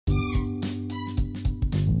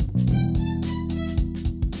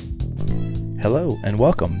Hello and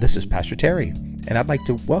welcome. This is Pastor Terry, and I'd like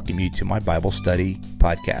to welcome you to my Bible study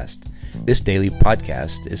podcast. This daily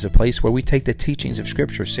podcast is a place where we take the teachings of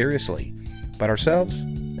Scripture seriously, but ourselves,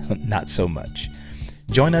 not so much.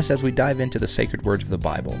 Join us as we dive into the sacred words of the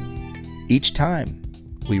Bible. Each time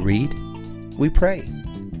we read, we pray,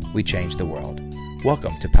 we change the world.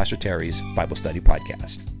 Welcome to Pastor Terry's Bible Study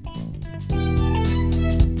Podcast.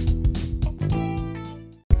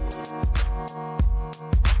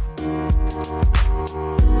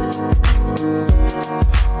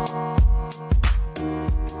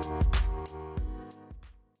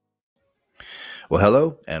 Well,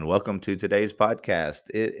 hello, and welcome to today's podcast.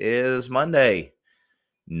 It is Monday,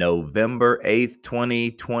 November 8th,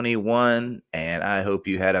 2021, and I hope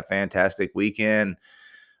you had a fantastic weekend.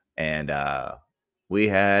 And we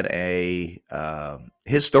had a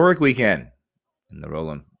historic weekend in the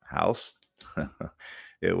Rowland house.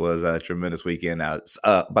 It was a tremendous weekend.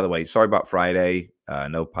 By the way, sorry about Friday.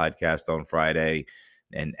 No podcast on Friday,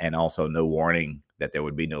 and also no warning that there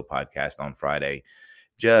would be no podcast on Friday.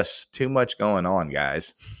 Just too much going on,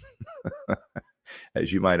 guys.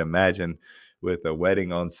 As you might imagine, with a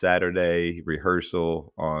wedding on Saturday,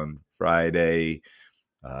 rehearsal on Friday,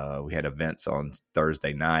 we had events on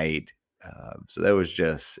Thursday night. So that was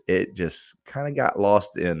it just kind of got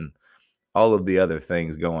lost in all of the other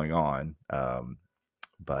things going on.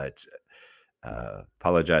 But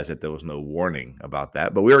apologize that there was no warning about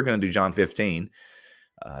that. But we were going to do John 15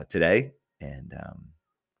 today, and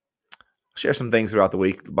share some things throughout the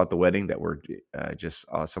week about the wedding that were just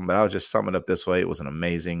awesome. But I'll just sum it up this way. It was an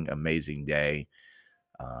amazing, amazing day.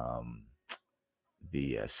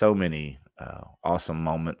 So many awesome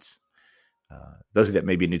moments. Those of you that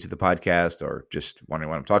may be new to the podcast or just wondering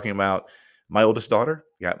what I'm talking about, my oldest daughter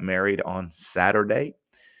got married on Saturday,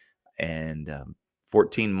 and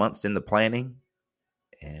 14 months in the planning.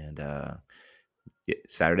 And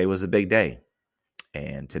Saturday was a big day.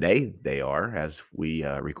 And today they are, as we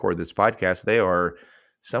record this podcast, they are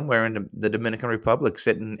somewhere in the Dominican Republic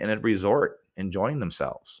sitting in a resort enjoying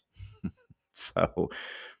themselves. So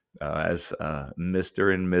as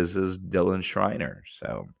Mr. and Mrs. Dylan Schreiner.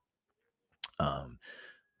 So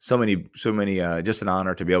many, just an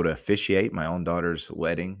honor to be able to officiate my own daughter's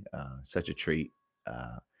wedding. Such a treat.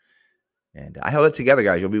 And I held it together,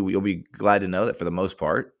 guys. You'll be glad to know that for the most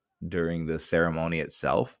part, during the ceremony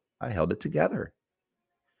itself, I held it together.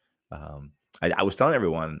 I was telling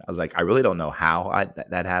everyone, I was like, I really don't know how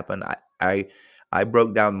that happened. I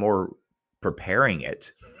broke down more preparing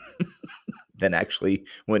it than actually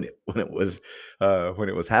when it was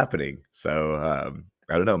happening. So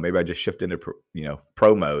I don't know. Maybe I just shifted into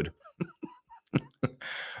pro mode.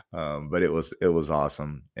 But it was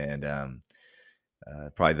awesome, and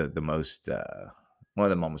probably the most one of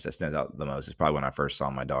the moments that stands out the most is probably when I first saw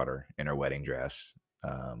my daughter in her wedding dress.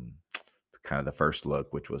 Kind of the first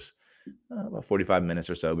look, which was about 45 minutes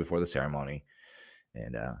or so before the ceremony,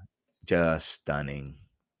 and just stunning.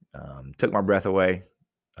 Took my breath away,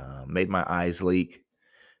 made my eyes leak,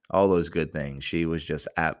 all those good things. She was just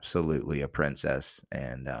absolutely a princess,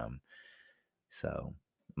 and so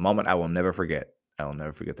moment I will never forget. I will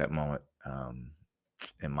never forget that moment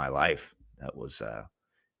in my life. That was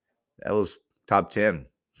top 10.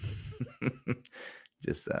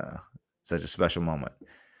 Just such a special moment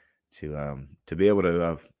to be able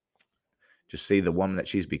to just see the woman that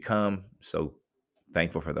she's become. So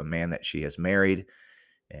thankful for the man that she has married,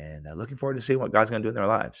 and looking forward to seeing what God's going to do in their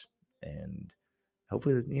lives. And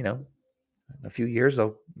hopefully, in a few years,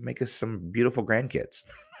 they'll make us some beautiful grandkids.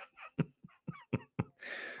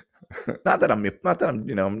 not that I'm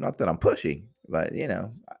pushing, but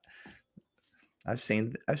I've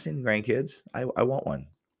seen grandkids. I want one.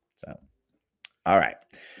 So, all right.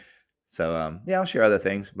 So, I'll share other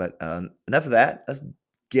things, but enough of that. Let's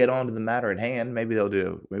get on to the matter at hand. Maybe we'll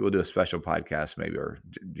do a special podcast, or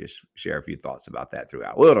just share a few thoughts about that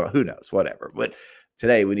throughout. Well, who knows, whatever. But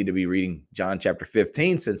today we need to be reading John chapter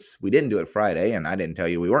 15, since we didn't do it Friday, and I didn't tell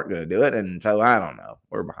you we weren't going to do it. And so I don't know,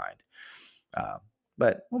 we're behind,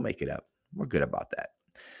 but we'll make it up. We're good about that.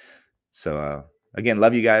 So again,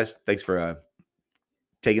 love you guys. Thanks for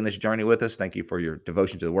taking this journey with us. Thank you for your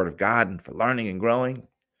devotion to the Word of God and for learning and growing,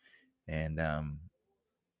 and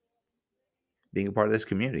being a part of this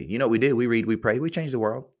community. You know what we do? We read, we pray, we change the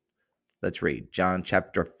world. Let's read John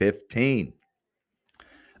chapter 15.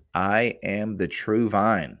 I am the true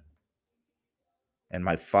vine, and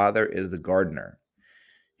my Father is the gardener.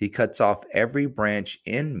 He cuts off every branch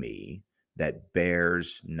in me that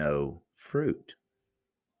bears no fruit.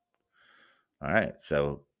 All right,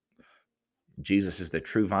 so Jesus is the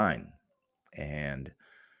true vine, and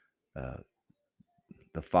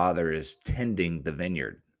the Father is tending the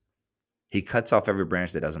vineyard. He cuts off every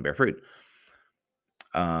branch that doesn't bear fruit.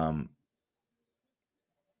 While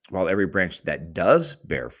every branch that does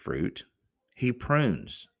bear fruit, he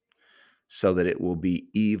prunes so that it will be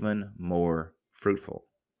even more fruitful.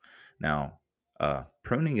 Now,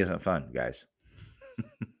 pruning isn't fun, guys.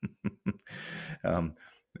 um,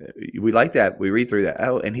 we like that. We read through that.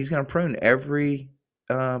 Oh, and he's going to prune every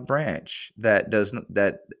branch that doesn't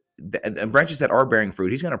and branches that are bearing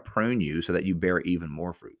fruit. He's going to prune you so that you bear even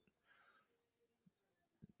more fruit.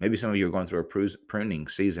 Maybe some of you are going through a pruning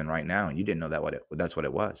season right now, and you didn't know that's what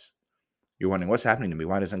it was. You're wondering, what's happening to me?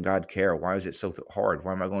 Why doesn't God care? Why is it so hard?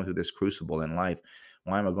 Why am I going through this crucible in life?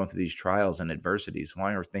 Why am I going through these trials and adversities?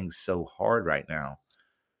 Why are things so hard right now?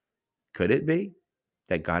 Could it be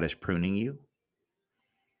that God is pruning you?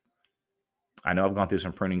 I know I've gone through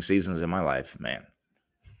some pruning seasons in my life, man.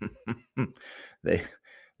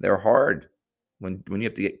 They're hard when you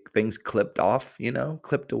have to get things clipped off,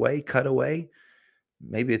 clipped away, cut away.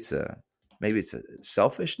 Maybe it's a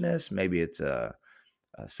selfishness. Maybe it's a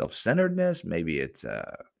self-centeredness. Maybe it's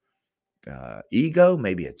ego.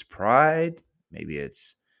 Maybe it's pride. Maybe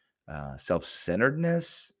it's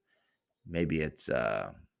self-centeredness. Maybe it's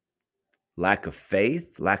lack of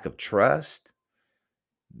faith, lack of trust.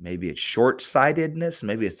 Maybe it's short-sightedness.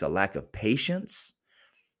 Maybe it's a lack of patience.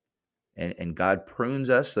 And God prunes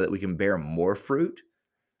us so that we can bear more fruit.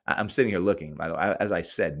 I'm sitting here looking, as I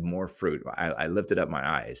said, more fruit. I lifted up my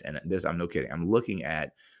eyes, and I'm no kidding. I'm looking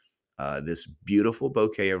at this beautiful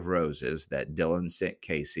bouquet of roses that Dylan sent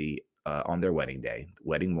Casey on their wedding day,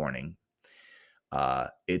 wedding morning.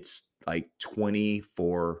 It's like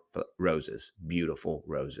 24 roses, beautiful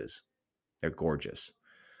roses. They're gorgeous.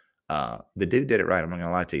 The dude did it right. I'm not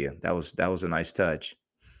gonna lie to you. That was a nice touch.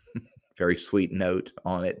 Very sweet note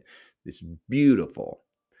on it. This beautiful,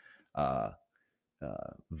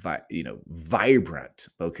 vibrant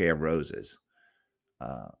bouquet of roses.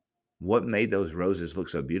 What made those roses look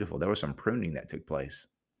so beautiful? There was some pruning that took place.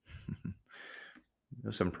 There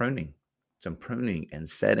was some pruning and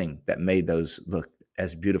setting that made those look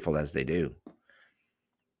as beautiful as they do.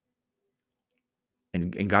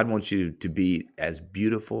 And God wants you to be as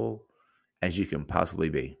beautiful as you can possibly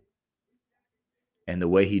be. And the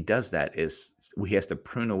way he does that is he has to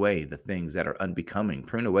prune away the things that are unbecoming,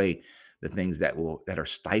 prune away the things that are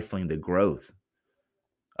stifling the growth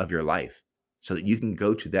of your life so that you can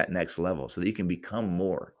go to that next level, so that you can become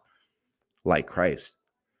more like Christ.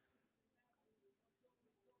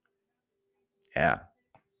 Yeah.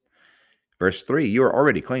 Verse 3, you are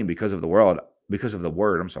already clean because of the word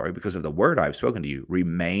I've spoken to you.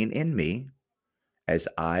 Remain in me as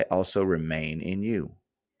I also remain in you.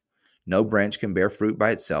 No branch can bear fruit by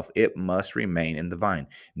itself. It must remain in the vine.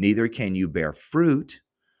 Neither can you bear fruit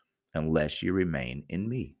unless you remain in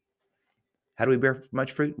me. How do we bear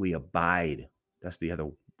much fruit? We abide. That's the other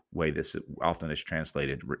way this often is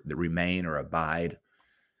translated. Remain or abide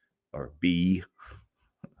or be.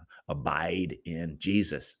 Abide in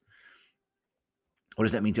Jesus. What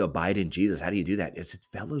does that mean to abide in Jesus? How do you do that? It's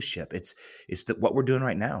fellowship. It's what we're doing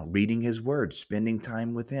right now, reading his word, spending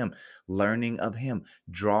time with him, learning of him,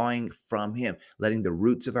 drawing from him, letting the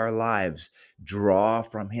roots of our lives draw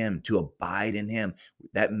from him, to abide in him.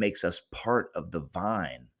 That makes us part of the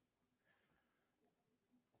vine.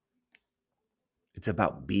 It's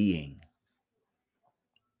about being.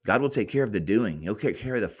 God will take care of the doing. He'll take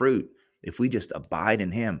care of the fruit if we just abide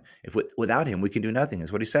in him. Without him, we can do nothing,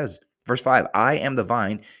 is what he says. Verse 5, I am the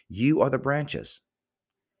vine, you are the branches.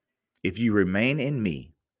 If you remain in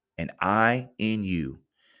me and I in you,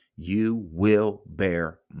 you will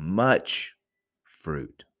bear much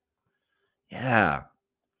fruit. Yeah,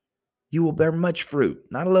 you will bear much fruit,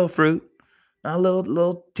 not a little fruit, not a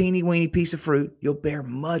little teeny weeny piece of fruit. You'll bear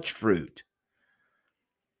much fruit.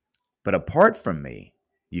 But apart from me,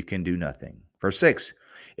 you can do nothing. Verse 6,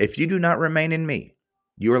 if you do not remain in me,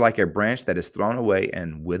 you are like a branch that is thrown away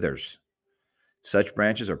and withers. Such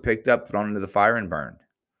branches are picked up, thrown into the fire, and burned.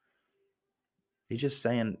 He's just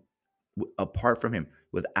saying, apart from him,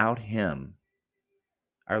 without him,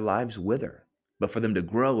 our lives wither. But for them to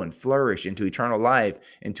grow and flourish into eternal life,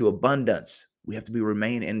 into abundance, we have to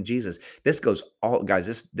remain in Jesus. This goes all, guys,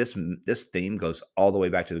 this theme goes all the way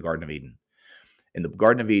back to the Garden of Eden. In the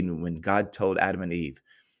Garden of Eden, when God told Adam and Eve,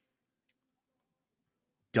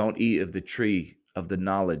 don't eat of the tree of the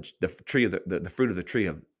knowledge, the tree of the fruit of the tree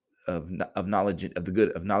of knowledge of the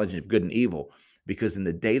good, of knowledge of good and evil, because in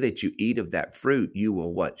the day that you eat of that fruit, you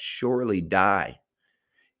will what? Surely die.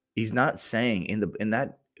 He's not saying in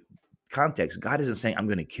that context, God isn't saying I'm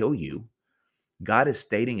going to kill you. God is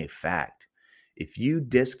stating a fact. If you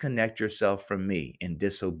disconnect yourself from me in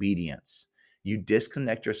disobedience, you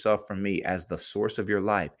disconnect yourself from me as the source of your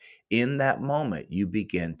life, in that moment, you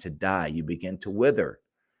begin to die. You begin to wither.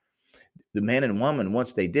 The man and woman,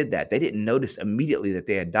 once they did that, they didn't notice immediately that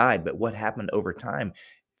they had died. But what happened over time?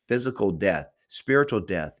 Physical death, spiritual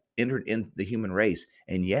death entered in the human race.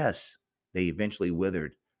 And yes, they eventually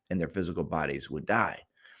withered and their physical bodies would die.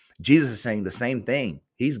 Jesus is saying the same thing.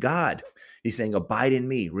 He's God. He's saying, abide in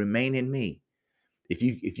me, remain in me.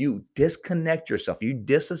 If you disconnect yourself, you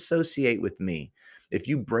disassociate with me, if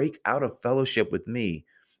you break out of fellowship with me,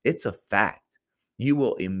 it's a fact. You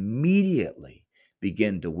will immediately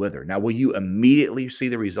begin to wither. Now, will you immediately see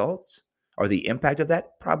the results or the impact of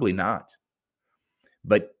that? Probably not.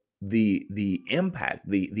 But the impact,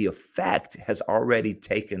 the effect has already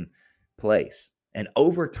taken place. And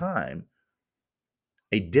over time,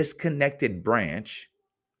 a disconnected branch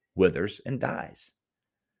withers and dies.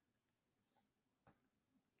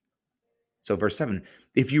 So verse 7,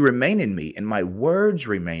 if you remain in me and my words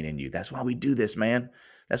remain in you, that's why we do this, man.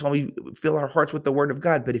 That's why we fill our hearts with the word of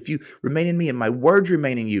God. But if you remain in me and my words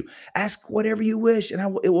remain in you, ask whatever you wish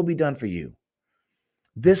and it will be done for you.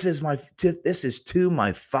 This is to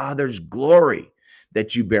my Father's glory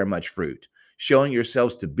that you bear much fruit, showing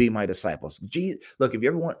yourselves to be my disciples. Look, if you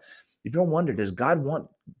ever wonder, does God want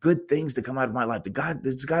good things to come out of my life?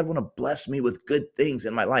 Does God want to bless me with good things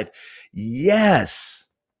in my life? Yes.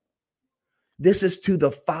 This is to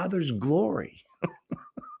the Father's glory.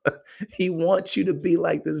 He wants you to be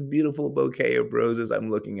like this beautiful bouquet of roses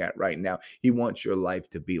I'm looking at right now. He wants your life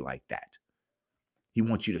to be like that. He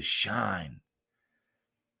wants you to shine.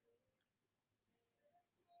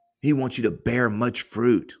 He wants you to bear much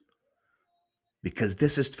fruit because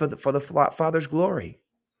this is for the Father's glory.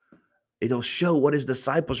 It'll show what his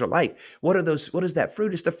disciples are like. What is that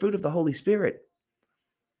fruit? It's the fruit of the Holy Spirit.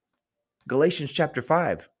 Galatians chapter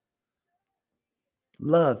 5.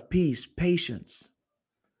 Love, peace, patience,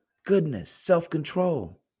 goodness,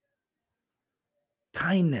 self-control,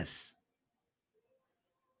 kindness.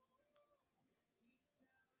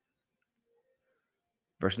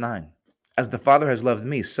 Verse 9. As the Father has loved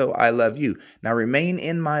me, so I love you. Now remain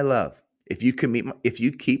in my love. If you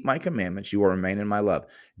keep my commandments, you will remain in my love,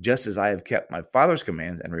 just as I have kept my Father's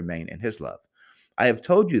commands and remain in his love. I have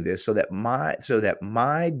told you this so that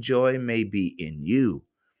my joy may be in you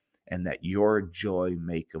and that your joy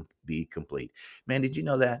may be complete. Man, did you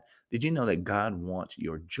know that? Did you know that God wants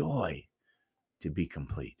your joy to be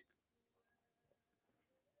complete?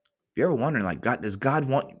 If you're ever wondering, like, does God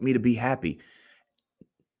want me to be happy?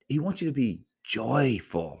 He wants you to be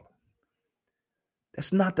joyful.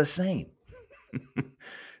 That's not the same.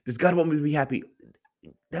 Does God want me to be happy?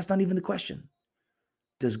 That's not even the question.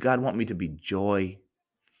 Does God want me to be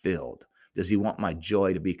joy-filled? Does he want my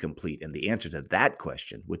joy to be complete? And the answer to that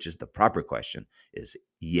question, which is the proper question, is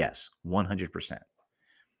yes, 100%.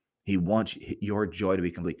 He wants your joy to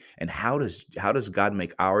be complete. And how does God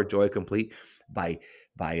make our joy complete? By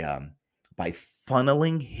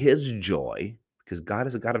funneling his joy, because God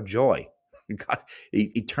is a God of joy. God,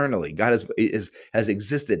 eternally, God has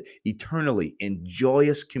existed eternally in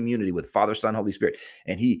joyous community with Father, Son, Holy Spirit,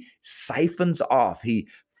 and he siphons off, he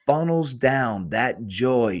funnels down that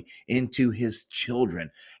joy into his children.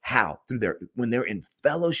 How? When they're in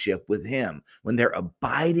fellowship with him, when they're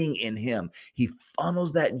abiding in him, he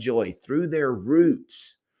funnels that joy through their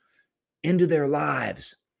roots into their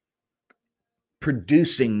lives,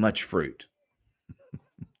 producing much fruit.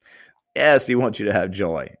 Yes, he wants you to have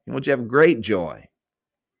joy. He wants you to have great joy.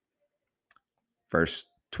 Verse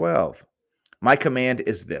 12, my command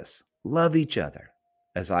is this: love each other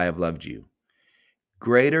as I have loved you.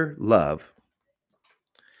 Greater love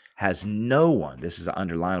has no one. This is an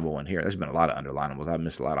underlinable one here. There's been a lot of underlinables. I've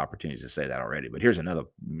missed a lot of opportunities to say that already, but here's another.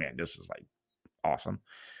 Man, this is like awesome.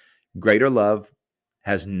 Greater love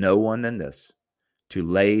has no one than this, to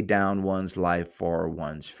lay down one's life for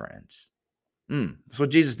one's friends. That's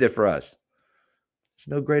what Jesus did for us. There's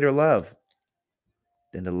no greater love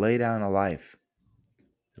than to lay down a life,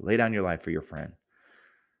 to lay down your life for your friend.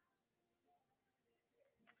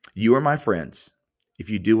 You are my friends if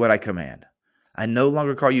you do what I command. I no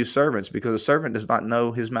longer call you servants, because a servant does not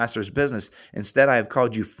know his master's business. Instead, I have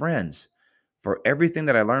called you friends. For everything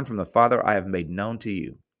that I learned from the Father, I have made known to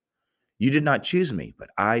you. You did not choose me,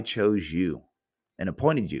 but I chose you and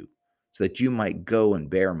appointed you so that you might go and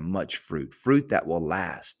bear much fruit, fruit that will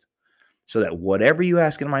last, so that whatever you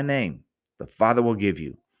ask in my name, the Father will give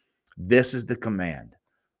you. This is the command: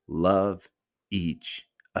 love each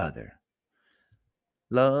other.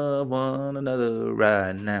 Love one another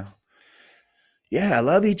right now. Yeah,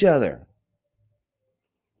 love each other.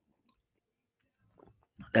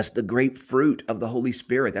 That's the great fruit of the Holy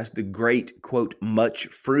Spirit. That's the great, quote, much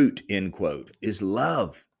fruit, end quote, is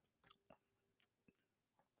love.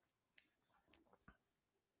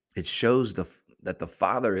 It shows that the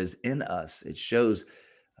Father is in us. It shows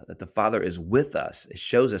that the Father is with us. It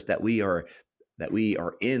shows us that we are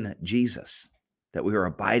in Jesus, that we are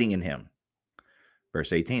abiding in him.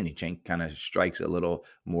 Verse 18, he kind of strikes a little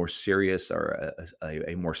more serious or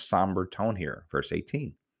a more somber tone here. Verse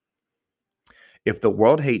 18, if the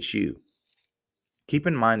world hates you, keep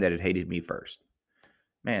in mind that it hated me first.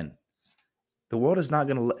 Man, the world is not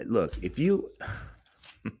going to look, if you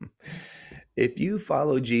if you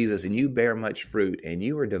follow Jesus and you bear much fruit and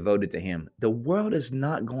you are devoted to him, the world is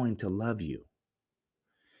not going to love you.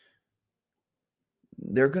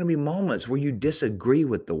 There are going to be moments where you disagree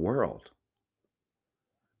with the world.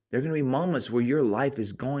 There are going to be moments where your life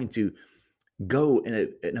is going to go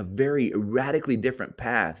in a very radically different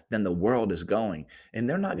path than the world is going, and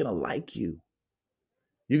they're not going to like you.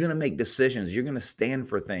 You're going to make decisions. You're going to stand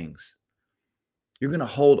for things. You're going to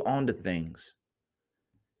hold on to things.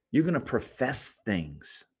 You're going to profess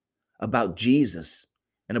things about Jesus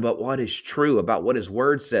and about what is true, about what his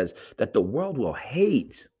word says, that the world will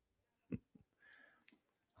hate.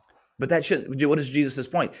 But that shouldn't, what is Jesus'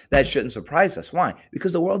 point? That shouldn't surprise us. Why?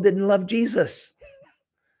 Because the world didn't love Jesus.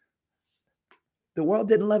 The world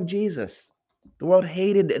didn't love Jesus. The world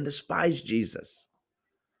hated and despised Jesus.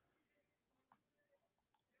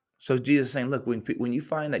 So Jesus is saying, look, when you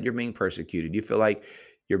find that you're being persecuted, you feel like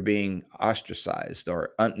you're being ostracized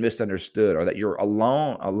or misunderstood, or that you're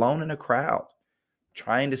alone in a crowd,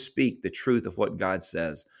 trying to speak the truth of what God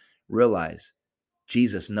says, realize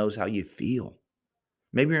Jesus knows how you feel.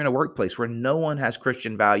 Maybe you're in a workplace where no one has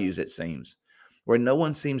Christian values, it seems, where no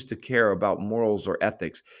one seems to care about morals or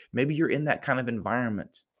ethics. Maybe you're in that kind of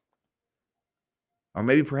environment. Or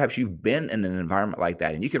maybe perhaps you've been in an environment like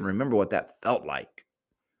that and you can remember what that felt like.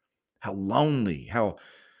 How lonely, how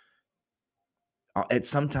it's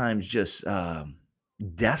sometimes just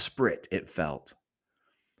desperate it felt.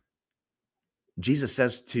 Jesus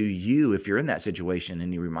says to you, if you're in that situation,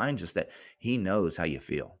 and he reminds us that he knows how you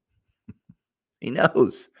feel. He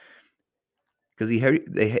knows, because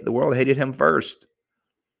the world hated him first.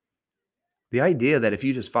 The idea that if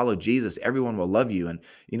you just follow Jesus, everyone will love you. And,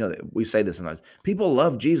 we say this sometimes, people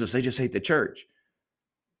love Jesus, they just hate the church.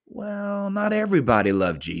 Well, not everybody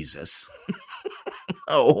loved Jesus.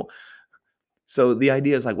 Oh, so the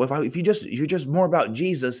idea is like, well, if you're just more about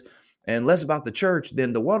Jesus and less about the church,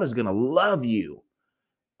 then the world is going to love you.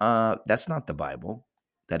 That's not the Bible.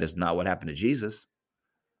 That is not what happened to Jesus.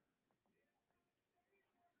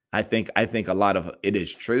 I think a lot of it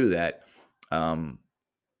is true that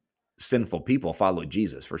sinful people followed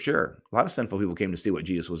Jesus for sure. A lot of sinful people came to see what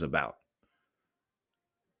Jesus was about,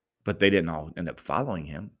 but they didn't all end up following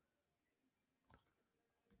him.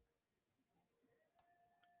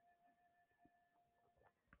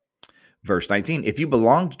 Verse 19, if you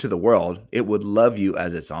belonged to the world, it would love you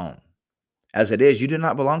as its own. As it is, you do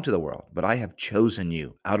not belong to the world, but I have chosen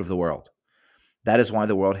you out of the world. That is why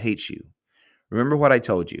the world hates you. Remember what I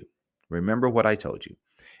told you. Remember what I told you.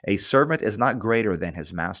 A servant is not greater than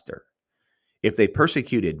his master. If they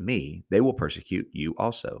persecuted me, they will persecute you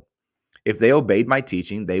also. If they obeyed my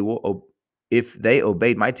teaching, they will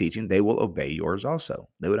obey yours also.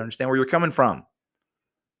 They would understand where you're coming from.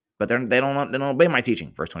 But they don't obey my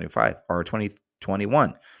teaching. Verse 25 or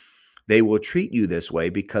 21. They will treat you this way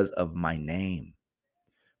because of my name,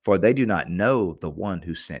 for they do not know the one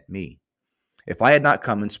who sent me. If I had not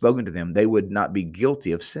come and spoken to them, they would not be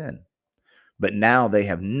guilty of sin. But now they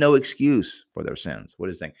have no excuse for their sins.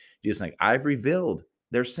 What is he saying? Jesus is saying, I've revealed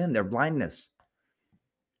their sin, their blindness.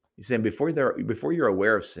 He's saying before you're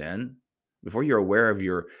aware of sin, before you're aware of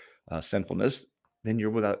your sinfulness, then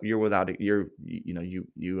you're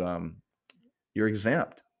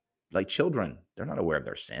exempt. Like children, they're not aware of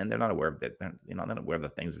their sin. They're not aware of that. They're not aware of the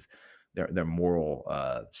things, their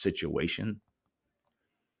moral situation,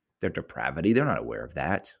 their depravity. They're not aware of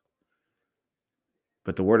that.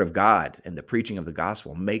 But the word of God and the preaching of the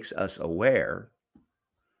gospel makes us aware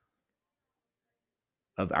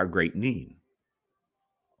of our great need.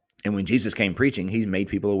 And when Jesus came preaching, he made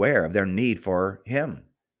people aware of their need for him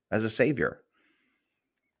as a savior.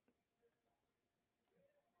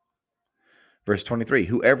 Verse 23,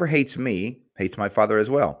 whoever hates me hates my Father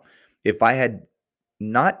as well. If I had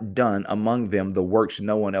not done among them the works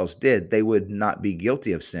no one else did, they would not be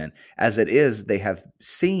guilty of sin. As it is, they have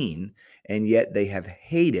seen, and yet they have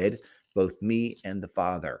hated both me and the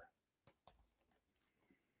Father.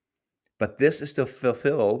 But this is to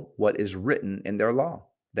fulfill what is written in their law.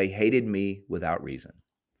 They hated me without reason.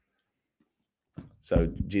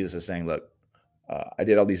 So Jesus is saying, look, I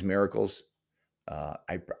did all these miracles.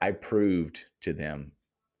 I proved to them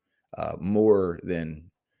more than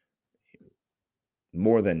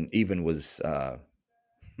even was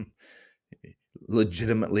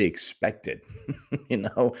legitimately expected.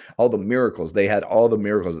 All the miracles, they had all the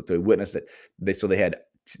miracles to witness that. They had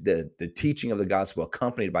the teaching of the gospel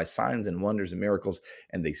accompanied by signs and wonders and miracles,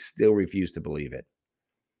 and they still refuse to believe it.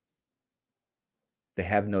 They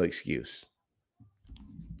have no excuse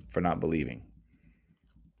for not believing.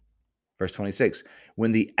 Verse 26,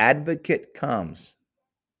 when the advocate comes,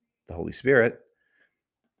 the Holy Spirit,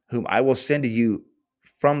 whom I will send to you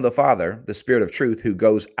from the Father, the Spirit of truth who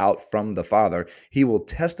goes out from the Father, he will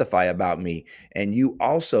testify about me. And you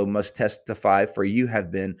also must testify, for you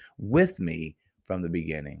have been with me from the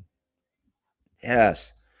beginning.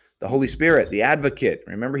 Yes, the Holy Spirit, the advocate.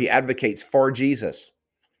 Remember, he advocates for Jesus.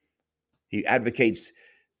 He advocates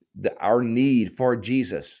our need for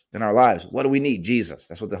Jesus in our lives. What do we need? Jesus.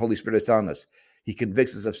 That's what the Holy Spirit is telling us. He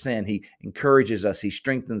convicts us of sin. He encourages us. He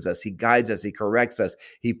strengthens us. He guides us. He corrects us.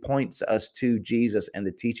 He points us to Jesus and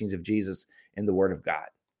the teachings of Jesus in the Word of God.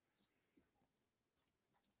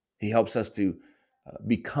 He helps us to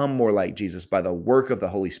become more like Jesus by the work of the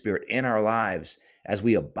Holy Spirit in our lives as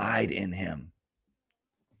we abide in him.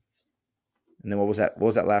 And then what was that? What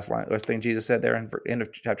was that last thing Jesus said there in end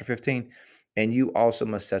of chapter 15? And you also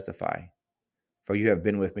must testify, for you have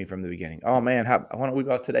been with me from the beginning. Oh man, why don't we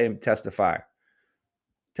go out today and testify?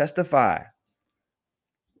 Testify.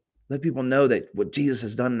 Let people know that what Jesus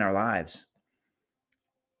has done in our lives.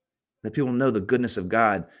 Let people know the goodness of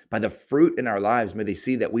God. By the fruit in our lives, may they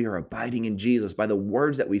see that we are abiding in Jesus. By the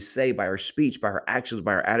words that we say, by our speech, by our actions,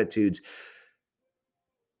 by our attitudes,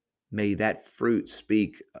 may that fruit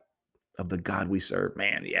speak of the God we serve.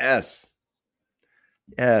 Man, yes.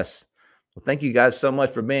 Yes. Well, thank you guys so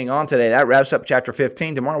much for being on today. That wraps up chapter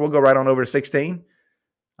 15. Tomorrow we'll go right on over to 16.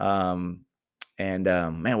 Man,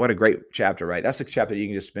 what a great chapter, right? That's a chapter you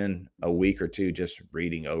can just spend a week or two just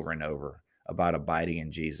reading over and over about abiding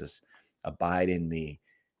in Jesus. Abide in me.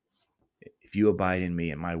 If you abide in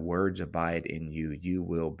me and my words abide in you, you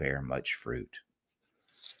will bear much fruit.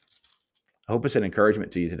 I hope it's an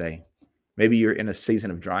encouragement to you today. Maybe you're in a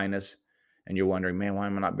season of dryness and you're wondering, man, why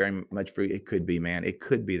am I not bearing much fruit? It could be, man. It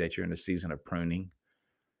could be that you're in a season of pruning.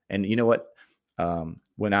 And you know what?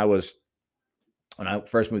 When I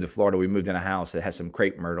first moved to Florida, we moved in a house that had some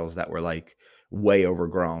crepe myrtles that were like way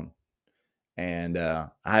overgrown. And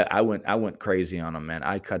I went crazy on them, man.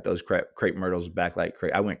 I cut those crepe myrtles back like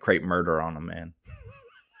crazy. I went crepe murder on them, man.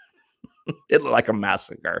 It looked like a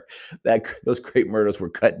massacre. Those crepe myrtles were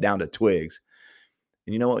cut down to twigs.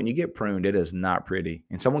 And you know what? When you get pruned, it is not pretty.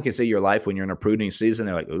 And someone can see your life when you're in a pruning season.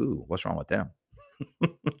 They're like, ooh, what's wrong with them?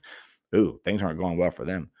 Ooh, things aren't going well for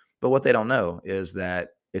them. But what they don't know is that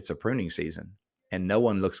it's a pruning season. And no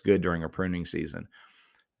one looks good during a pruning season.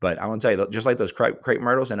 But I want to tell you, just like those crepe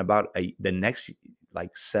myrtles, in about the next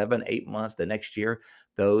 7-8 months, the next year,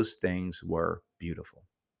 those things were beautiful.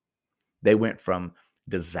 They went from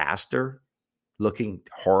disaster, looking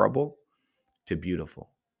horrible, to beautiful.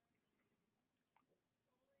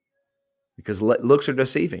 Because looks are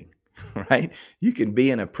deceiving, right? You can be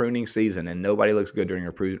in a pruning season and nobody looks good during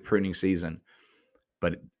a pruning season.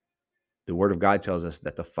 But the Word of God tells us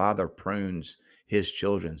that the Father prunes his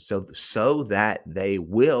children so that they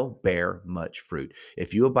will bear much fruit.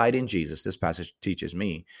 If you abide in Jesus, this passage teaches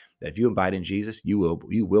me that if you abide in Jesus, you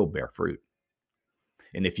will bear fruit.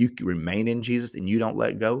 And if you remain in Jesus and you don't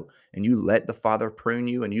let go and you let the Father prune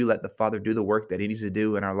you and you let the Father do the work that he needs to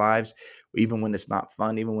do in our lives, even when it's not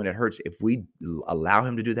fun, even when it hurts, if we allow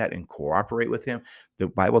him to do that and cooperate with him, the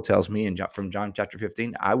Bible tells me from John chapter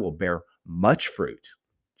 15, I will bear much fruit.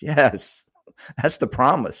 Yes, that's the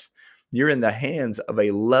promise. You're in the hands of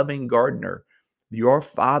a loving gardener. Your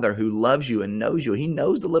Father who loves you and knows you. He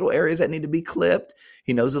knows the little areas that need to be clipped.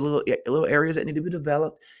 He knows the little areas that need to be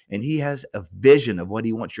developed. And he has a vision of what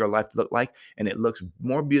he wants your life to look like. And it looks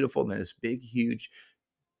more beautiful than this big, huge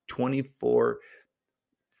 24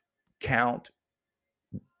 count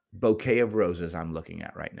bouquet of roses I'm looking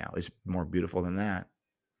at right now. It's more beautiful than that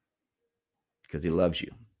because he loves you.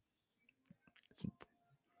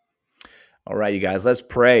 All right, you guys, let's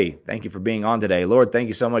pray. Thank you for being on today. Lord, thank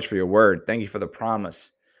you so much for your word. Thank you for the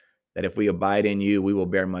promise that if we abide in you, we will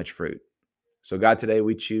bear much fruit. So God, today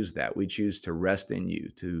we choose that. We choose to rest in you,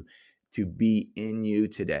 to be in you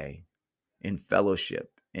today, in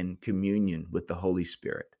fellowship, in communion with the Holy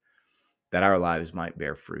Spirit, that our lives might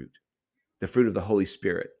bear fruit, the fruit of the Holy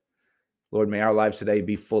Spirit. Lord, may our lives today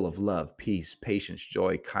be full of love, peace, patience,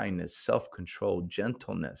 joy, kindness, self-control,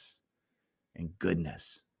 gentleness, and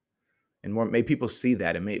goodness. And more, may people see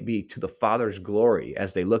that, and may it be to the Father's glory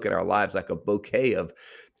as they look at our lives like a bouquet of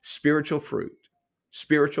spiritual fruit,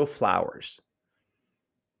 spiritual flowers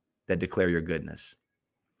that declare your goodness.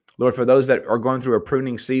 Lord, for those that are going through a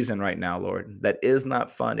pruning season right now, Lord, that is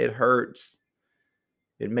not fun. It hurts.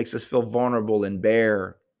 It makes us feel vulnerable and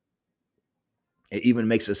bare. It even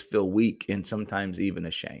makes us feel weak and sometimes even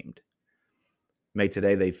ashamed. May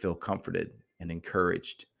today they feel comforted and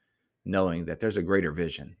encouraged, knowing that there's a greater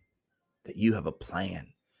vision, that you have a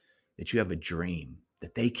plan, that you have a dream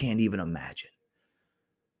that they can't even imagine,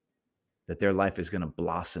 that their life is going to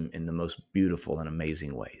blossom in the most beautiful and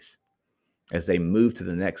amazing ways as they move to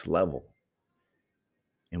the next level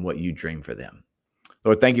in what you dream for them.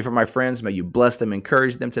 Lord, thank you for my friends. May you bless them,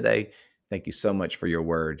 encourage them today. Thank you so much for your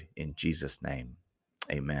word in Jesus' name.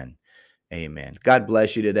 Amen. Amen. God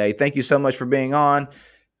bless you today. Thank you so much for being on.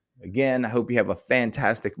 Again, I hope you have a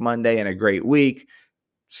fantastic Monday and a great week.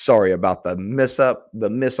 Sorry about the miss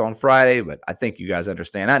on Friday, but I think you guys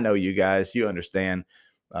understand. I know you guys, you understand.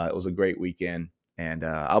 It was a great weekend, and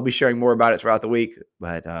I'll be sharing more about it throughout the week.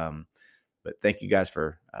 But thank you guys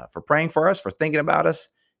for praying for us, for thinking about us,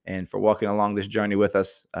 and for walking along this journey with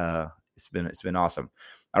us. It's been awesome.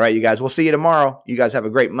 All right, you guys, we'll see you tomorrow. You guys have a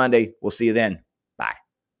great Monday. We'll see you then. Bye.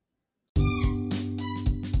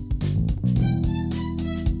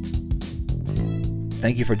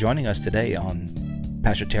 Thank you for joining us today on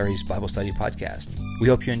Pastor Terry's Bible Study Podcast. We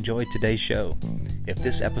hope you enjoyed today's show. If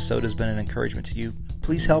this episode has been an encouragement to you,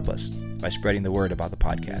 please help us by spreading the word about the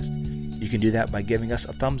podcast. You can do that by giving us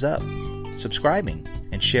a thumbs up, subscribing,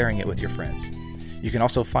 and sharing it with your friends. You can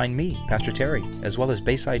also find me, Pastor Terry, as well as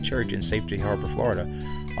Bayside Church in Safety Harbor, Florida,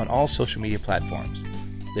 on all social media platforms.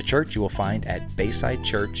 The church you will find at Bayside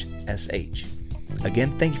Church SH.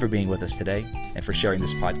 Again, thank you for being with us today and for sharing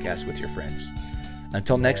this podcast with your friends.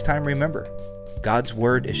 Until next time, remember, God's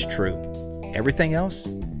word is true. Everything else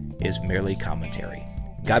is merely commentary.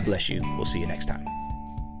 God bless you. We'll see you next time.